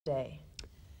day?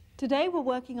 Today we're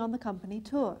working on the company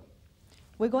tour.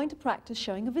 We're going to practice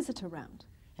showing a visitor round.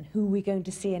 And who are we going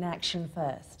to see in action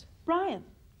first? Brian.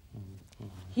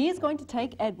 He is going to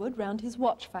take Edward round his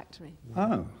watch factory.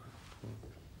 Oh.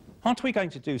 Aren't we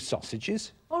going to do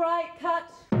sausages? All right,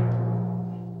 cut.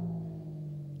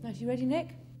 Right, you ready,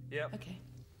 Nick? Yep. Okay.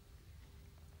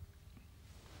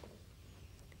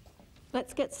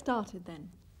 Let's get started then.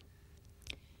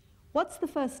 What's the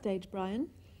first stage, Brian?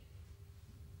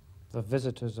 The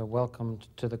visitors are welcomed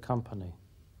to the company.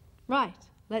 Right,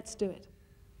 let's do it.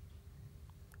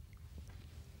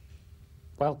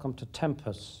 Welcome to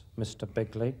Tempus, Mr.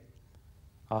 Bigley.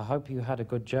 I hope you had a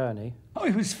good journey. Oh,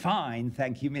 it was fine,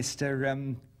 thank you,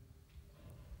 Mr.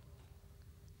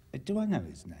 Do I know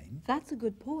his name? That's a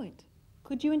good point.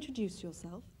 Could you introduce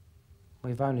yourself?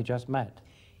 We've only just met.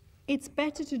 It's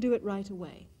better to do it right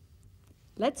away.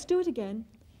 Let's do it again,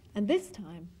 and this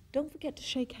time, don't forget to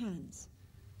shake hands.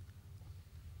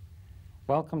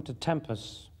 Welcome to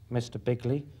Tempus, Mr.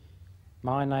 Bigley.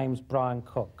 My name's Brian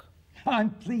Cook.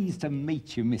 I'm pleased to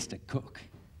meet you, Mr. Cook.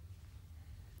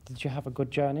 Did you have a good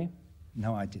journey?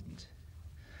 No, I didn't.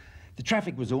 The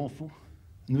traffic was awful,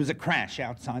 and there was a crash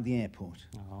outside the airport.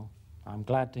 Oh, I'm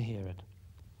glad to hear it.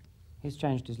 He's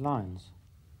changed his lines.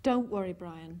 Don't worry,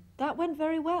 Brian. That went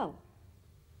very well.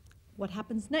 What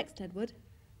happens next, Edward?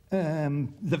 The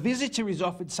visitor is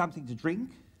offered something to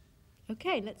drink.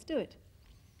 Okay, let's do it.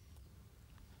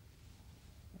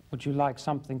 Would you like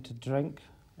something to drink?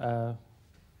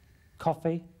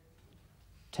 Coffee?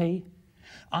 Tea?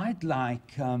 I'd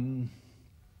like, a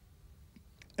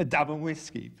double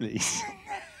whiskey, please.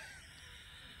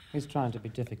 He's trying to be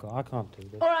difficult. I can't do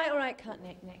this. All right, cut,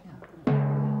 Nick.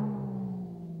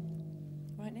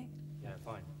 Right, Nick? Yeah,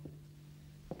 fine.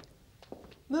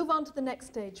 Move on to the next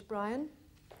stage, Brian.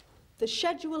 The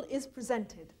schedule is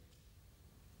presented.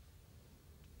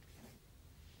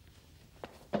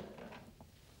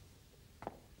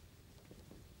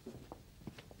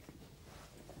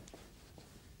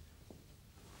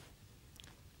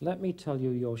 Let me tell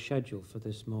you your schedule for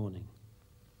this morning.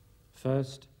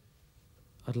 First,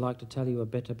 I'd like to tell you a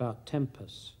bit about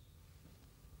Tempus,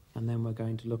 and then we're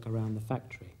going to look around the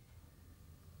factory.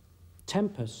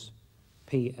 Tempus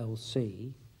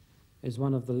PLC is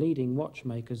one of the leading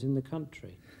watchmakers in the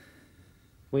country.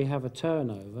 We have a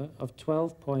turnover of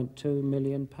 £12.2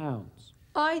 million.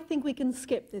 I think we can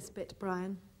skip this bit,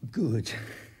 Brian. Good.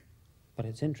 But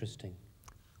it's interesting.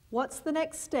 What's the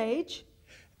next stage?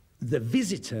 The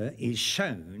visitor is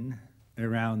shown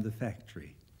around the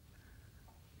factory.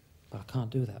 But I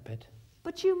can't do that bit.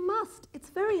 But you must.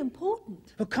 It's very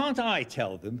important. Well, can't I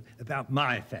tell them about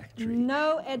my factory?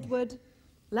 No, Edward.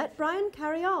 Let Brian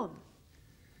carry on.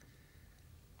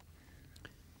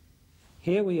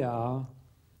 Here we are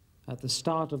at the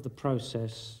start of the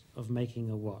process of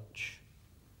making a watch.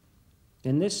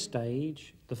 In this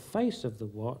stage, the face of the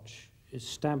watch is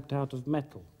stamped out of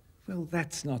metal. Well,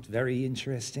 that's not very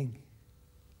interesting.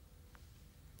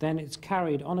 Then it's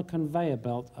carried on a conveyor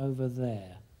belt over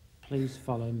there. Please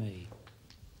follow me.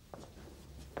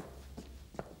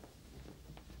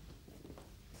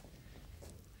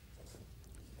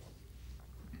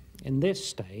 In this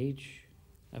stage,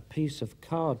 a piece of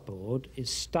cardboard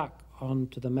is stuck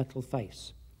onto the metal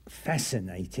face.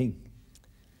 Fascinating.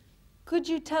 Could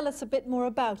you tell us a bit more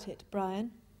about it, Brian?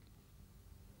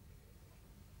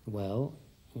 Well,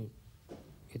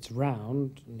 it's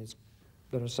round and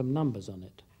there are some numbers on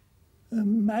it.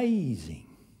 Amazing.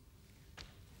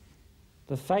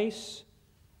 The face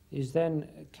is then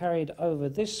carried over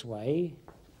this way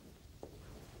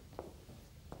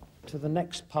to the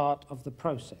next part of the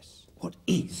process. What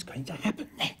is going to happen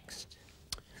next?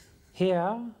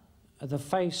 Here, the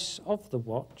face of the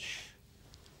watch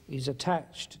is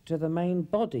attached to the main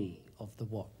body of the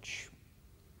watch.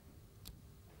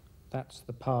 That's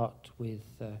the part with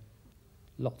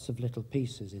lots of little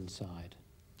pieces inside.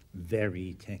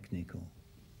 Very technical.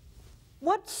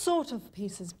 What sort of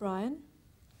pieces, Brian?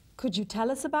 Could you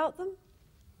tell us about them?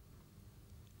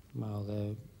 Well,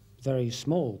 they're very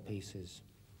small pieces.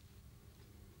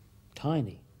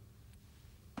 Tiny.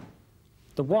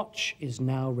 The watch is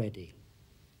now ready.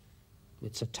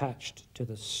 It's attached to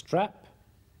the strap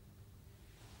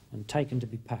and taken to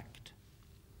be packed.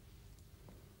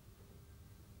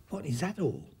 What is that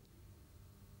all?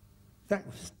 That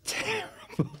was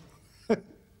terrible.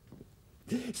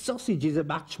 Sausages are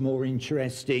much more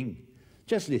interesting.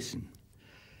 Just listen.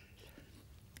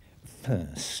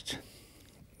 First,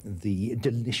 the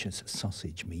delicious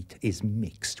sausage meat is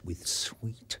mixed with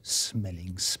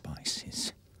sweet-smelling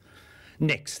spices.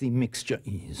 Next, the mixture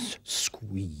is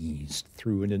squeezed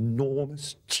through an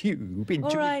enormous tube into...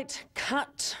 All right,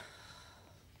 cut.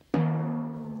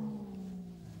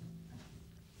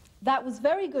 That was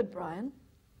very good, Brian.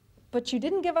 But you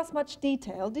didn't give us much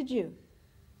detail, did you?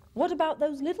 What about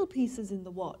those little pieces in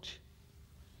the watch?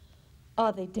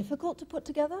 Are they difficult to put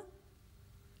together?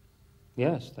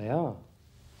 Yes, they are.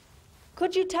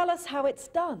 Could you tell us how it's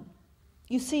done?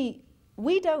 You see,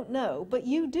 we don't know, but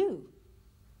you do.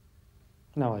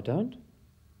 No, I don't.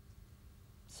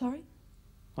 Sorry?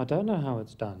 I don't know how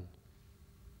it's done.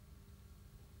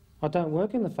 I don't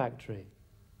work in the factory.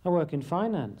 I work in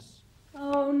finance.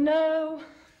 Oh, no.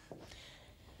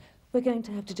 We're going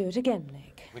to have to do it again,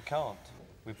 Nick. We can't.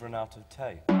 We've run out of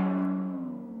tape.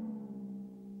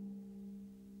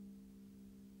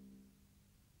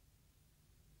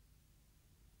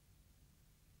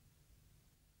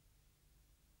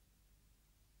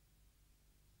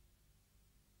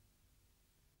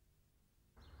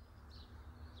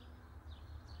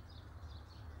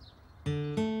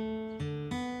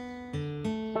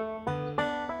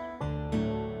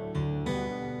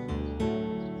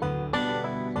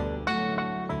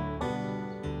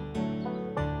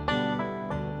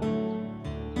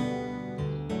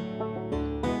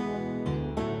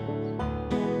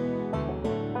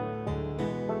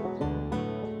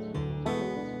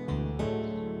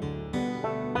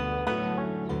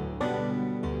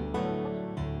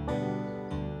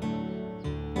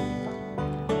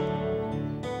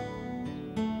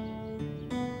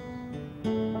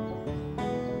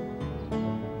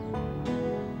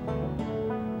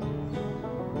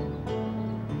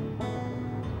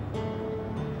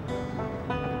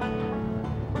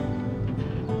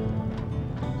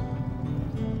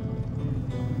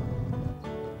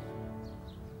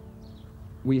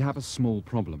 We have a small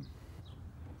problem.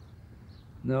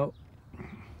 No.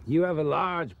 You have a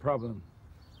large problem.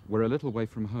 We're a little way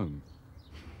from home.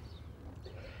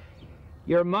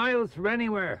 You're miles from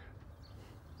anywhere.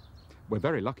 We're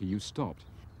very lucky you stopped.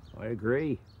 I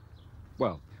agree.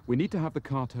 Well, we need to have the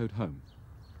car towed home.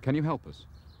 Can you help us?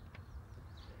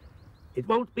 It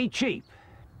won't be cheap.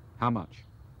 How much?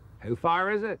 How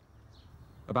far is it?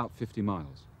 About 50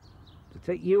 miles. To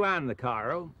take you and the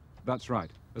car home? That's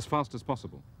right. As fast as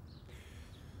possible.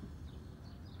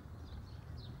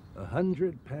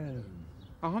 £100.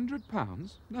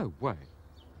 £100? No way.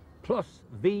 Plus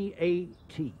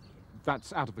VAT.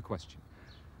 That's out of the question.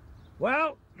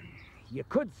 Well, you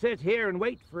could sit here and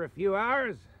wait for a few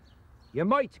hours. You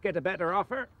might get a better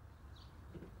offer.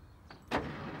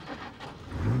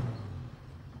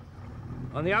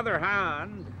 On the other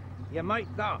hand, you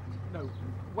might not. No,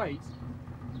 wait.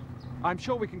 I'm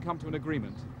sure we can come to an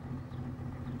agreement.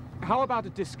 How about a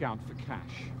discount for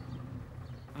cash?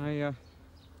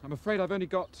 I'm afraid I've only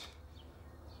got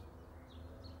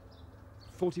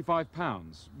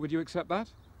 £45. Would you accept that?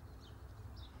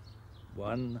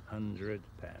 £100.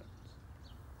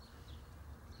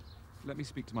 Let me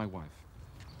speak to my wife.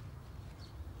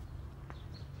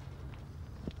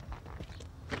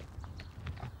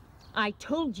 I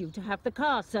told you to have the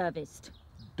car serviced.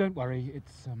 Don't worry,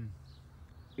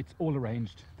 it's all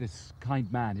arranged. This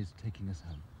kind man is taking us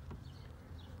home.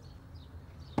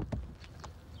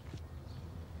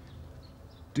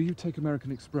 Do you take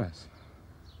American Express?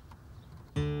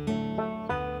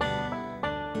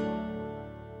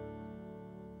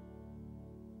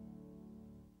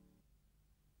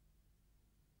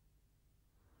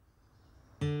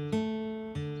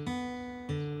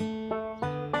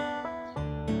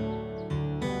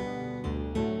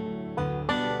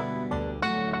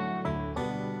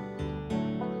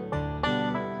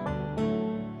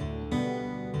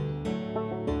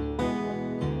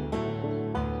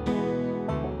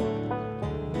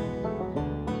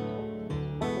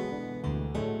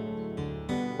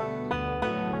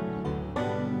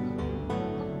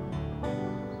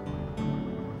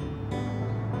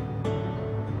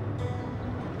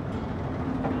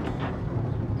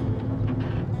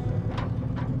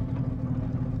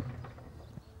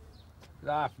 Good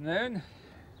afternoon.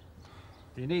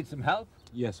 Do you need some help?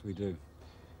 Yes, we do.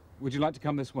 Would you like to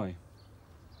come this way?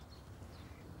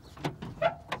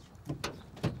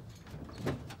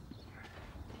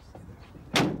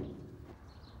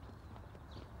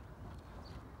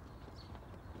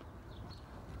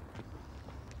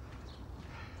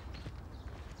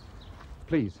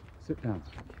 Please, sit down.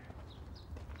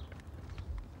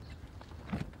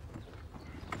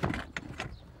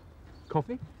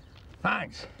 Coffee?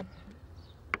 Thanks.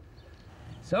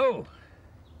 So,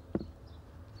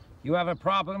 you have a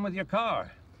problem with your car?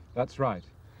 That's right.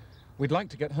 We'd like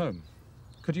to get home.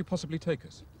 Could you possibly take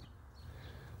us?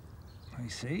 I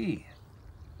see.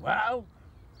 Well,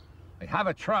 I have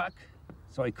a truck,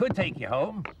 so I could take you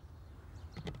home.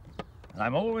 And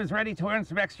I'm always ready to earn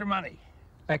some extra money.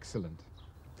 Excellent.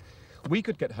 We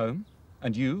could get home,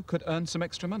 and you could earn some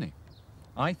extra money.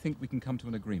 I think we can come to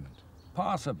an agreement.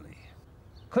 Possibly.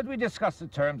 Could we discuss the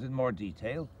terms in more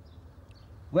detail?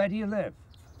 Where do you live?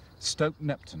 Stoke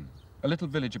Neptune, a little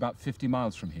village about 50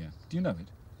 miles from here. Do you know it?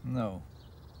 No.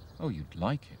 Oh, you'd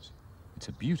like it. It's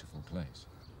a beautiful place.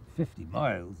 50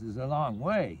 miles is a long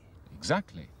way.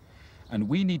 Exactly. And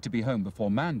we need to be home before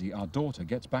Mandy, our daughter,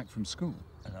 gets back from school.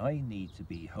 And I need to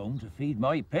be home to feed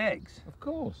my pigs. Of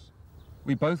course.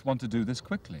 We both want to do this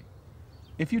quickly.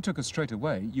 If you took us straight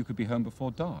away, you could be home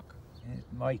before dark. It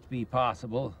might be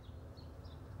possible.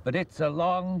 But it's a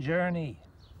long journey.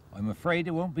 I'm afraid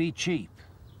it won't be cheap.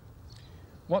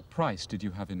 What price did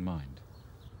you have in mind?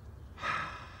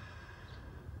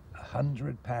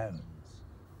 £100.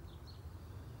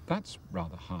 That's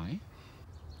rather high.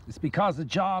 It's because the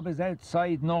job is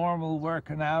outside normal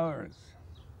working hours.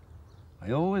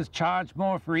 I always charge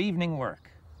more for evening work.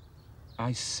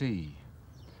 I see.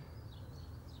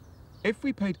 If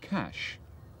we paid cash,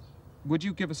 would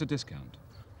you give us a discount?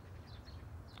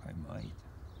 I might.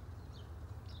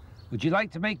 Would you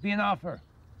like to make me an offer?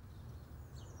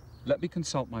 Let me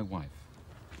consult my wife.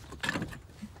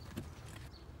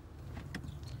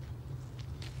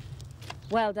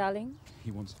 Well, darling,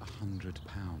 He wants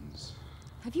 £100.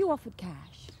 have you offered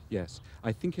cash? Yes,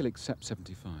 I think he'll accept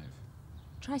 75.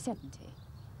 Try 70.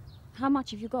 How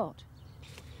much have you got?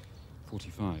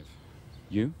 45.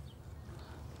 You?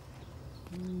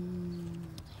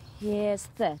 Here's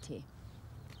 30.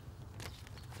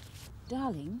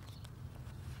 Darling,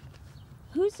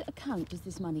 whose account does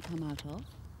this money come out of?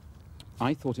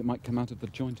 I thought it might come out of the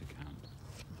joint account.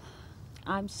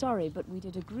 I'm sorry, but we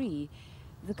did agree.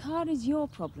 The car is your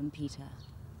problem, Peter.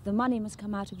 The money must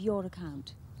come out of your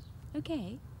account.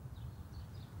 Okay?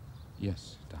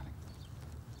 Yes, darling.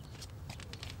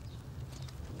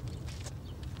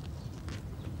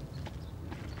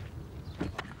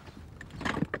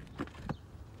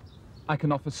 I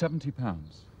can offer £70.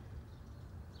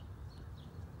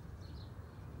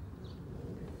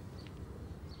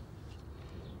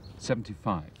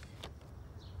 75.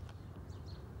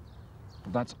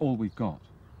 That's all we've got.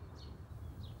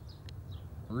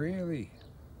 Really?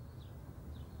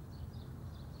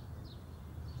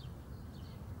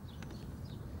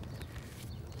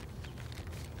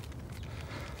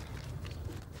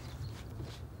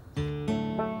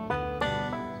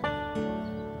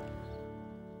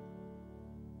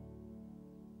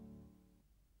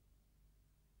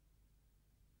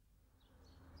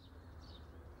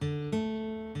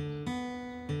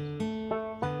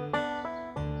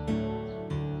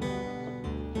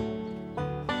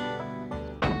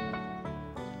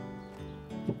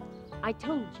 I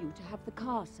told you to have the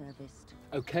car serviced.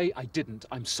 Okay, I didn't.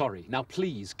 I'm sorry. Now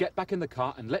please, get back in the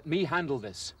car and let me handle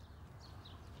this.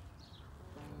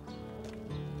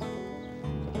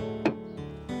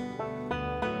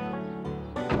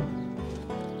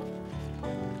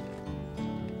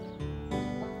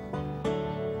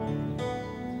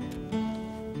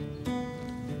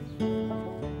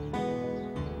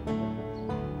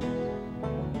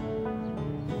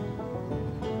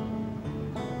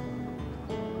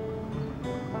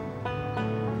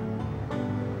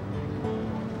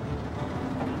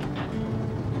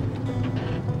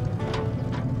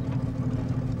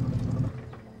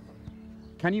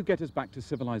 Can you get us back to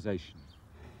civilization?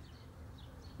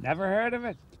 Never heard of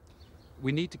it.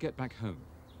 We need to get back home.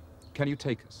 Can you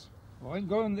take us? Oh, I'm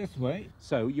going this way.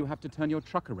 So you have to turn your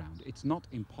truck around. It's not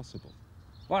impossible.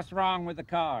 What's wrong with the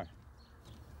car?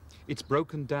 It's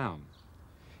broken down.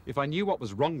 If I knew what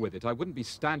was wrong with it, I wouldn't be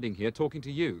standing here talking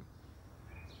to you.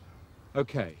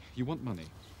 Okay, you want money.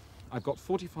 I've got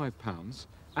 £45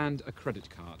 and a credit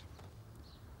card.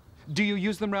 Do you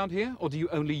use them round here, or do you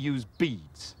only use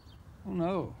beads? Oh,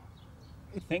 no.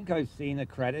 I think I've seen a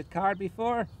credit card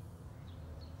before.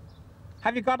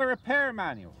 Have you got a repair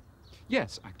manual?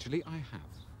 Yes, actually, I have.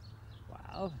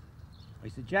 Well, I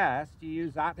suggest you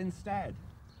use that instead.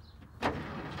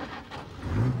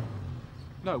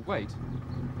 No, wait.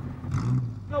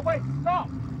 No, wait, stop!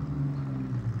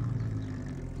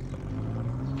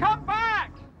 Come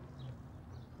back!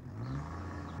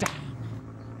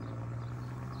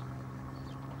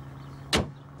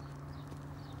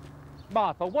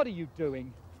 Martha, what are you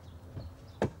doing?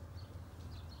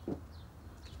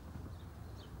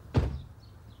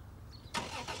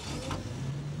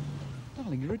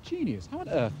 Darling, you're a genius. How on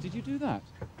earth did you do that?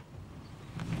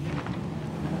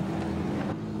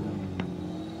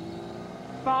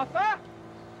 Martha?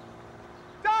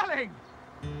 Darling!